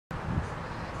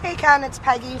Hey Ken, it's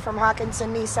Peggy from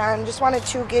Hawkinson Nissan. Just wanted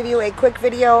to give you a quick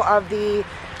video of the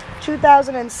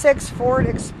 2006 Ford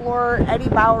Explorer Eddie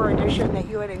Bauer edition that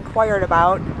you had inquired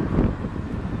about.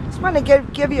 Just wanted to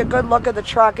give you a good look at the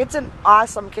truck. It's in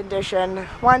awesome condition.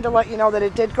 Wanted to let you know that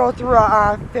it did go through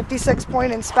a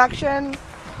 56-point inspection,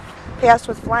 passed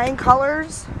with flying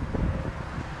colors.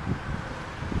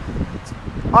 It's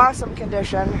awesome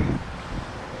condition.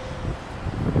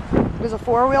 It is a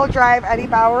four-wheel drive Eddie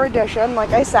Bauer edition,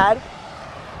 like I said.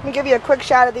 Let me give you a quick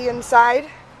shot of the inside.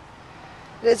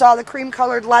 It is all the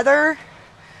cream-colored leather. It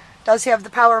does have the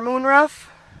power moonroof.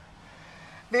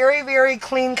 Very, very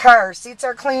clean car. Seats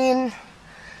are clean.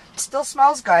 It still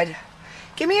smells good.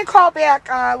 Give me a call back.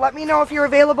 Let me know if you're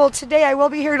available today. I will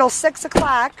be here till 6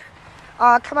 o'clock.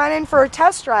 Come on in for a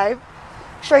test drive.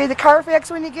 Show you the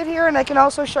Carfax when you get here, and I can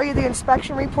also show you the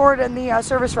inspection report and the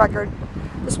service record.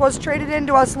 This was traded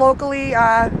into us locally,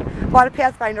 bought a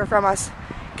Pathfinder from us.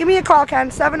 Give me a call, Ken,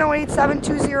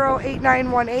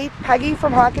 708-720-8918. Peggy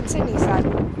from Hawkinson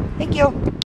Nissan. Thank you.